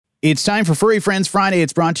It's time for Furry Friends Friday.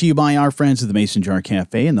 It's brought to you by our friends at the Mason Jar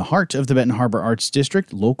Cafe in the heart of the Benton Harbor Arts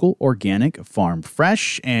District, local, organic, farm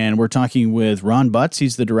fresh. And we're talking with Ron Butts.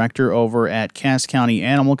 He's the director over at Cass County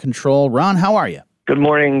Animal Control. Ron, how are you? Good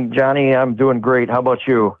morning, Johnny. I'm doing great. How about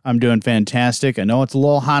you? I'm doing fantastic. I know it's a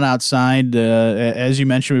little hot outside. As you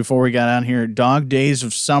mentioned before we got on here, dog days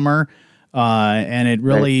of summer, and it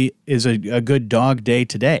really is a good dog day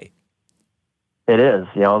today. It is.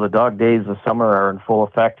 The dog days of summer are in full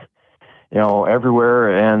effect,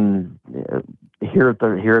 everywhere, and here at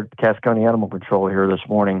Cass County Animal Control here this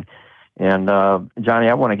morning. And Johnny,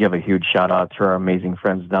 I want to give a huge shout out to our amazing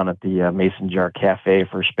friends down at the Mason Jar Cafe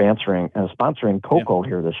for sponsoring Coco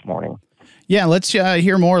here this morning. Yeah, let's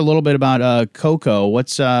hear more a little bit about Coco.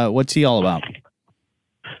 What's he all about?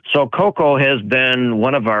 So Coco has been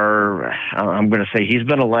one of our, I'm going to say he's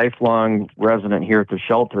been a lifelong resident here at the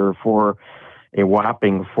shelter for a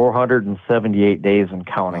whopping 478 days and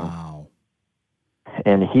counting. Wow.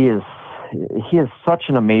 And he is such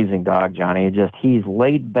an amazing dog, Johnny. He's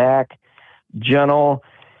laid back, gentle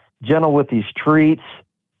with these treats,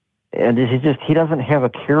 and he doesn't have a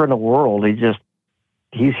care in the world. He's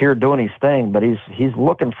here doing his thing, but he's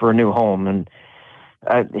looking for a new home, and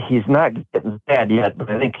he's not getting bad yet, but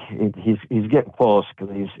I think he's getting close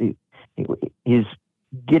because he's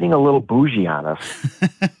getting a little bougie on us,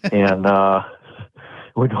 and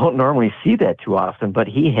we don't normally see that too often. But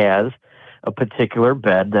he has a particular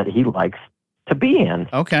bed that he likes to be in.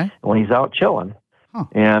 Okay. When he's out chilling, huh.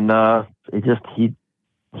 And he's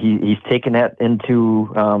taken that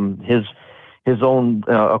into his own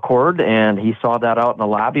accord, and he saw that out in the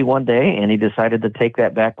lobby one day, and he decided to take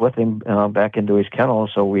that back with him back into his kennel.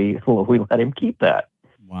 So we let him keep that.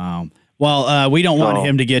 Wow. Well, we don't want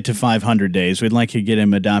him to get to 500 days. We'd like to get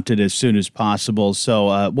him adopted as soon as possible.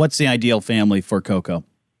 So what's the ideal family for Coco?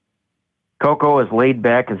 Coco is laid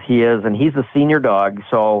back as he is, and he's a senior dog.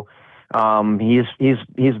 So he's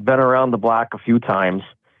been around the block a few times,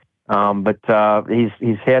 but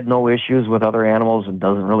he's had no issues with other animals and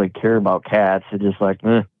doesn't really care about cats. It's just like,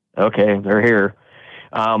 okay, they're here.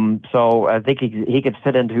 So I think he could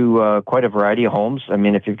fit into quite a variety of homes. I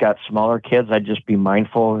mean, if you've got smaller kids, I'd just be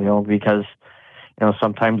mindful, because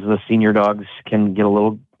sometimes the senior dogs can get a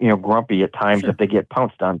little grumpy at times. Sure. If they get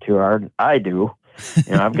pounced on too hard. I do.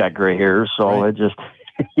 I've got gray hair, so It just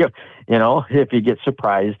if you get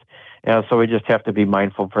surprised. So we just have to be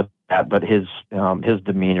mindful for that. But his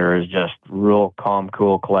demeanor is just real calm,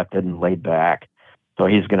 cool, collected, and laid back. So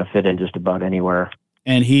he's going to fit in just about anywhere.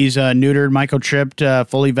 And he's neutered, microchipped,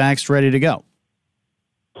 fully vaxxed, ready to go.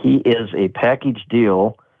 He is a package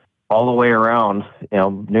deal all the way around.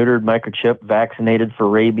 Neutered, microchipped, vaccinated for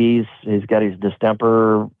rabies. He's got his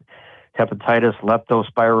distemper, hepatitis,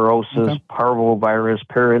 leptospirosis, parvovirus,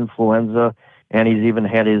 parainfluenza, and he's even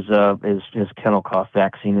had his kennel cough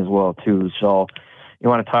vaccine as well too. So you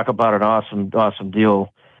want to talk about an awesome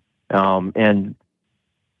deal. And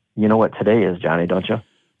you know what today is, Johnny, don't you?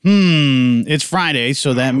 It's Friday,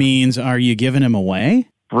 so that means, are you giving him away?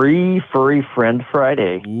 Free Furry Friend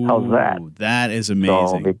Friday. Ooh, how's that? That is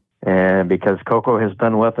amazing. And because Coco has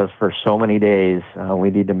been with us for so many days,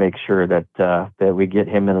 we need to make sure that we get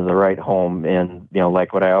him into the right home. And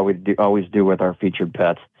like what I always do with our featured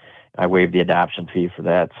pets, I waive the adoption fee for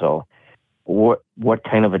that. So, what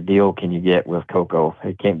kind of a deal can you get with Coco?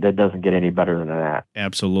 That doesn't get any better than that.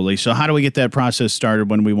 Absolutely. So, how do we get that process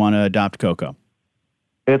started when we want to adopt Coco?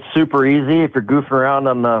 It's super easy if you're goofing around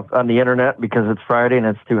on the internet because it's Friday and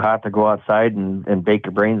it's too hot to go outside and bake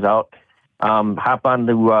your brains out. Hop on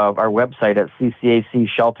to our website at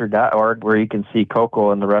ccacshelter.org where you can see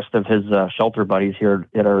Coco and the rest of his shelter buddies here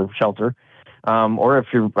at our shelter. Or if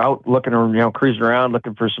you're out looking or cruising around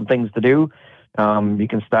looking for some things to do, you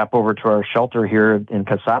can stop over to our shelter here in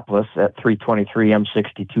Cassopolis at 323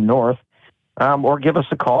 M62 North, or give us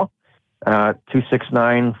a call.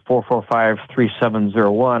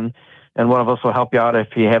 269-445-3701, and one of us will help you out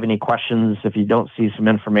if you have any questions. If you don't see some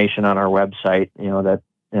information on our website, that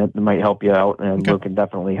might help you out, and we can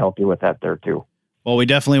definitely help you with that there too. Well, we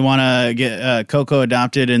definitely want to get Coco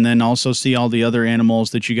adopted and then also see all the other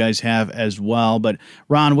animals that you guys have as well. But,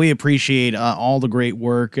 Ron, we appreciate all the great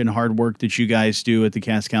work and hard work that you guys do at the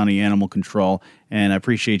Cass County Animal Control, and I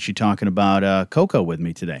appreciate you talking about Coco with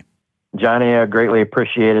me today. Johnny, I greatly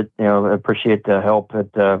appreciate it. Appreciate the help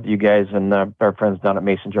that you guys and our friends down at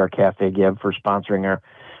Mason Jar Cafe give for sponsoring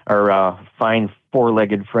our fine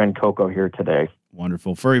four-legged friend Coco here today.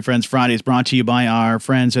 Wonderful. Furry Friends Friday is brought to you by our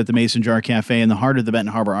friends at the Mason Jar Cafe in the heart of the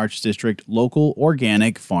Benton Harbor Arts District, local,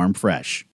 organic, farm fresh.